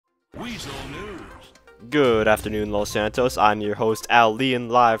Weazel News. Good afternoon, Los Santos. I'm your host, Al Leon,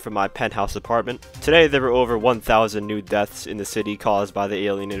 live from my penthouse apartment. Today, there were over 1,000 new deaths in the city caused by the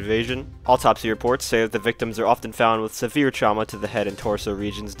alien invasion. Autopsy reports say that the victims are often found with severe trauma to the head and torso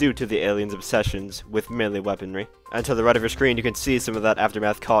regions due to the aliens' obsessions with melee weaponry. And to the right of your screen, you can see some of that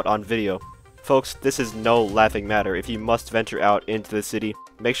aftermath caught on video. Folks, this is no laughing matter. If you must venture out into the city,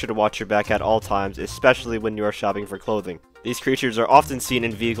 make sure to watch your back at all times, especially when you are shopping for clothing. These creatures are often seen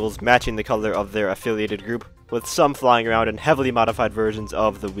in vehicles matching the color of their affiliated group, with some flying around in heavily modified versions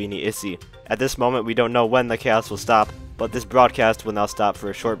of the UNEDITED. At this moment, we don't know when the chaos will stop, but this broadcast will now stop for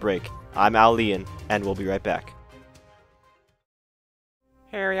a short break. I'm Al Leon, and we'll be right back.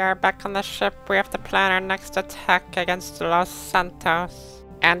 Here we are back on the ship. We have to plan our next attack against Los Santos,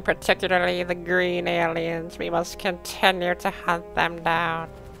 and particularly the green aliens. We must continue to hunt them down.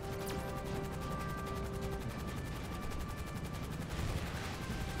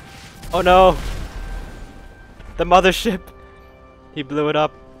 Oh no! The mothership! He blew it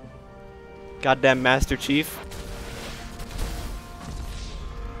up. Goddamn Master Chief.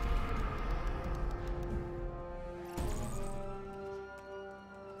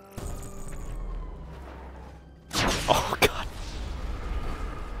 Oh god.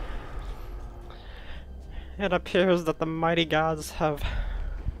 It appears that the mighty gods have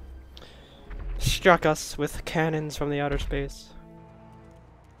struck us with cannons from the outer space.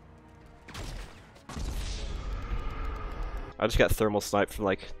 I just got thermal sniped from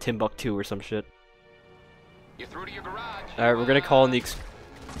like Timbuktu or some shit. Alright, we're gonna call in the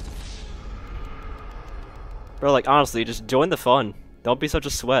Bro, like honestly, just join the fun. Don't be such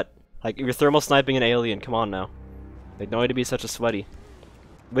a sweat. Like, you're thermal sniping an alien, come on now. Like, no need to be such a sweaty.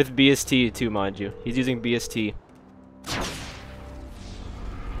 With BST too, mind you. He's using BST.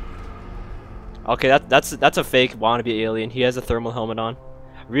 Okay, that's a fake wannabe alien. He has a thermal helmet on.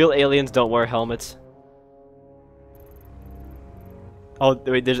 Real aliens don't wear helmets. Oh,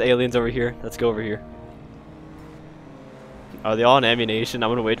 wait, there's aliens over here. Let's go over here. Are they all on ammunition? I'm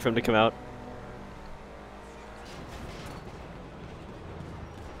gonna wait for him to come out.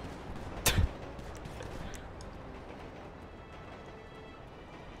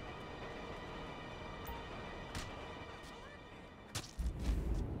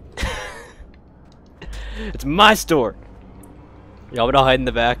 It's my store! Yo, I'm gonna hide in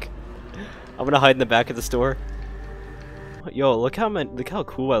the back. I'm gonna hide in the back of the store. Yo, look how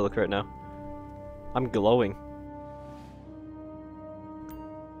cool I look right now. I'm glowing.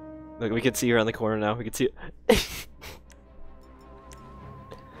 Look, we can see her on the corner now. We can see it.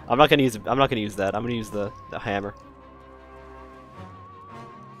 I'm not gonna use that. I'm gonna use the hammer.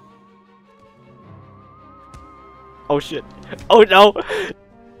 Oh shit. Oh no!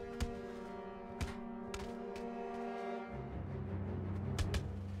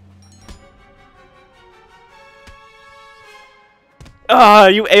 Ah,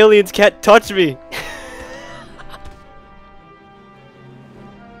 you aliens can't touch me!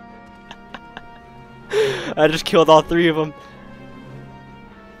 I just killed all three of them.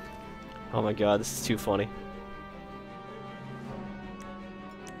 Oh my god, this is too funny.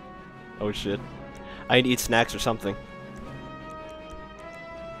 Oh shit. I need to eat snacks or something.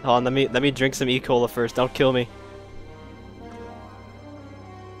 Hold on, let me drink some E-Cola first. Don't kill me.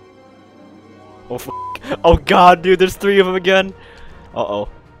 Oh f***. Oh god, dude, there's three of them again. Uh-oh.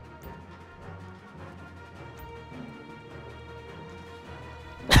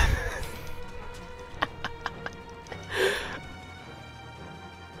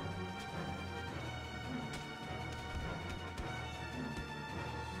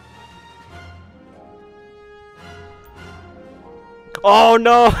 Oh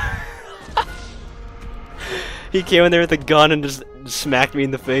no! He came in there with a gun and just smacked me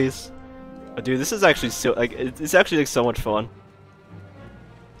in the face. Oh, dude, this is actually so like it's actually like so much fun.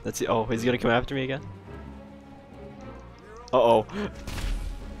 Let's see. Oh, is he gonna come after me again? Uh-oh.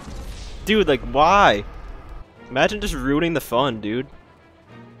 Dude, like, why? Imagine just ruining the fun, dude.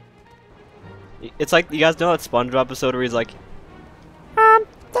 It's like, you guys know that SpongeBob episode where he's like,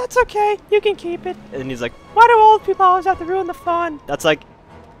 that's okay, you can keep it. And he's like, why do old people always have to ruin the fun? That's like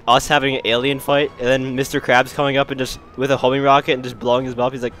us having an alien fight, and then Mr. Krabs coming up and just, with a homing rocket and just blowing his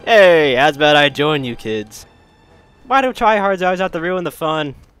up. He's like, hey, how's about I join you kids? Why do tryhards always have to ruin the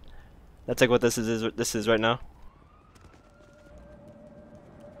fun? That's like what this is right now.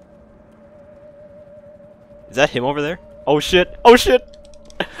 Is that him over there? Oh shit! Oh shit!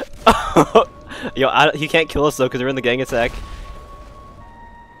 Yo, he can't kill us though because we're in the gang attack.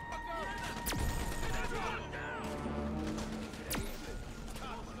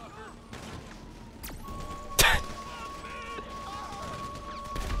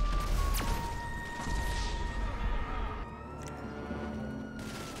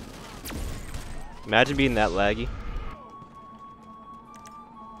 Imagine being that laggy.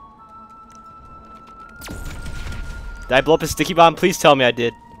 Did I blow up a sticky bomb? Please tell me I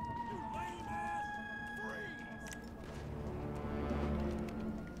did.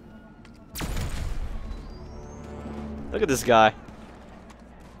 Look at this guy.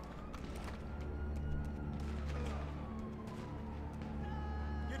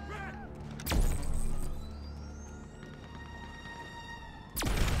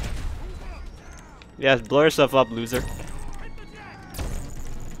 Yeah, blow yourself up, loser.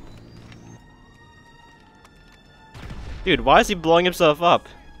 Dude, why is he blowing himself up?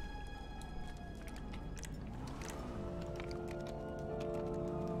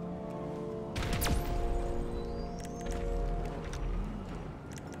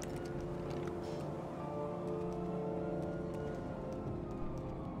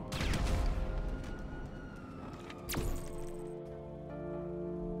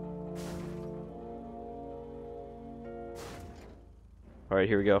 Alright,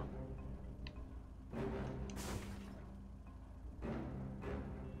 here we go.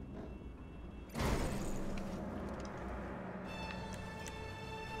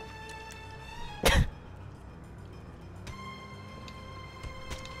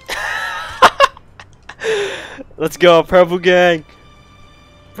 Let's go, Purple Gang!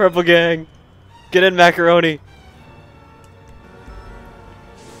 Purple Gang! Get in, Macaroni!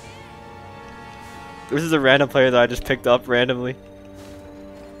 This is a random player that I just picked up randomly.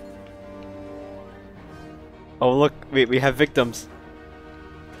 Oh look, we have victims.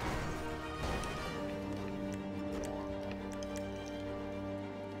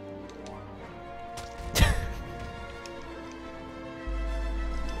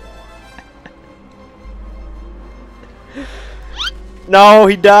 No,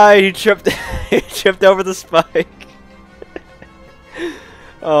 he died. He tripped. He tripped over the spike.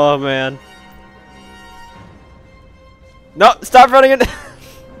 Oh man. No, stop running it.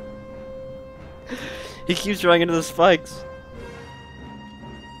 He keeps running into the spikes.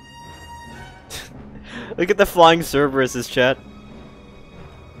 Look at the flying Cerberuses, chat.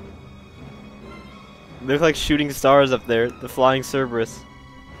 They look like shooting stars up there. The flying Cerberus.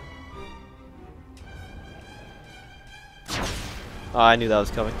 Oh, I knew that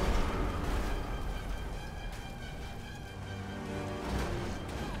was coming.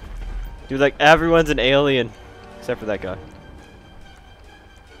 Dude, like everyone's an alien. Except for that guy.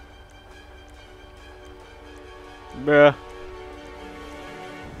 Bruh.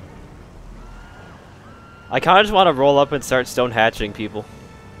 I kinda just wanna roll up and start stone hatching people.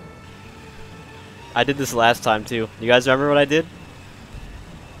 I did this last time too. You guys remember what I did?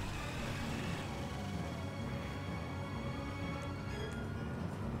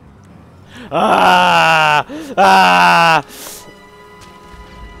 Ah! Ah!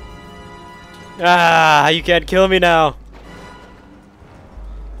 Ah! You can't kill me now.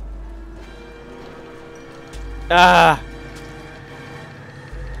 Ah!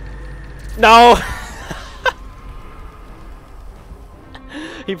 No!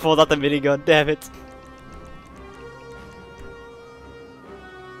 He pulled out the minigun. Damn it!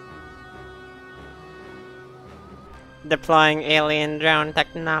 Deploying alien drone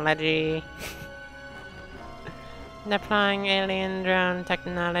technology. Deploying alien drone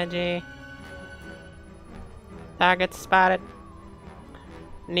technology. Target spotted.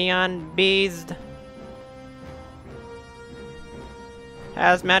 Neon beast.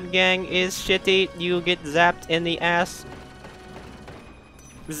 Hazmat gang is shitty. You get zapped in the ass.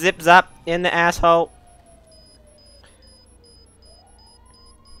 Zip zap in the asshole.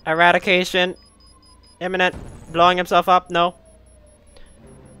 Eradication. Imminent. Blowing himself up? No.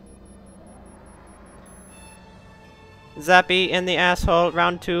 Zappy in the asshole.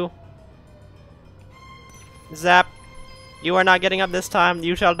 Round 2. Zap. You are not getting up this time.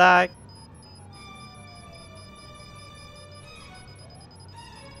 You shall die.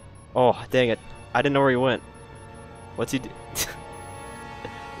 Oh, dang it. I didn't know where he went. What's he do?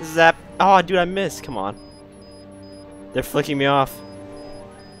 Zap. Oh, dude, I missed. Come on. They're flicking me off.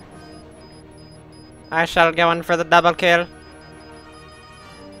 I shall go in for the double kill.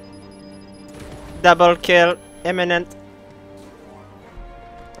 Double kill. Imminent.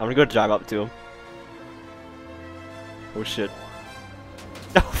 I'm gonna go drive up to him. Oh shit.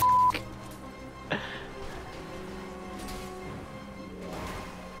 Oh, f***.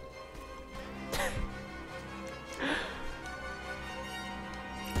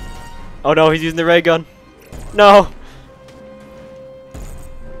 Oh no, he's using the ray gun. No!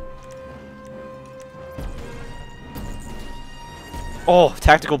 Oh,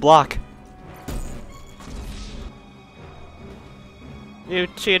 tactical block. You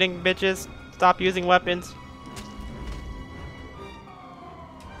cheating bitches. Stop using weapons.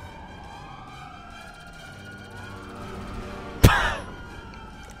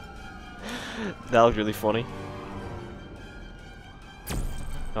 That was really funny.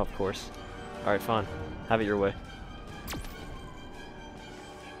 Oh, of course. Alright, fine. Have it your way.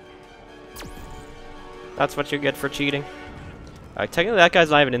 That's what you get for cheating. Alright, technically that guy's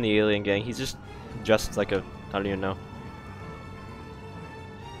not even in the alien gang. He's just like a... I don't even know.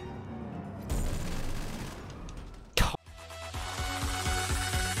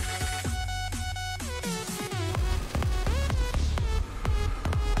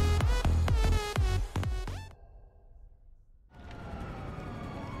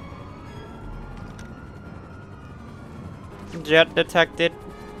 Jet detected.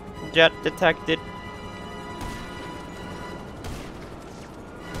 Jet detected.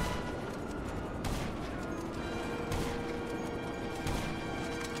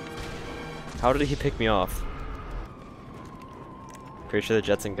 How did he pick me off? Pretty sure the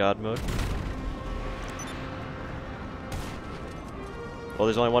jet's in God mode. Well,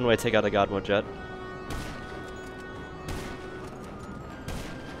 there's only one way to take out a God mode jet.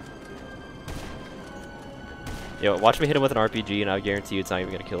 Yo, watch me hit him with an RPG and I guarantee you it's not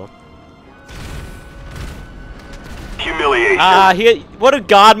even gonna kill him. Humiliation. Ah, what a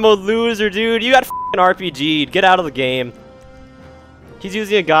God mode loser, dude. You got f***ing RPG'd. Get out of the game. He's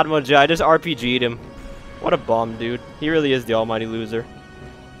using a God mode jet. I just RPG'd him. What a bum, dude. He really is the almighty loser.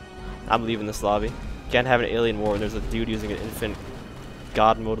 I'm leaving this lobby. Can't have an alien war and there's a dude using an infant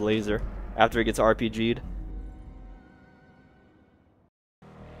God mode laser after he gets RPG'd.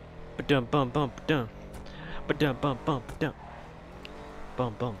 Ba-dum bum bum ba-dum. Ba-dum bum bum ba-dum.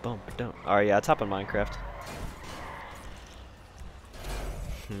 Bum bum bum ba-dum. Alright, yeah, it's up on Minecraft.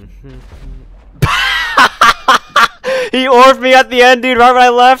 He orphed me at the end, dude, right when I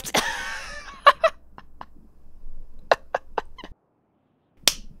left.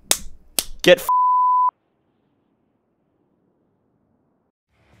 Get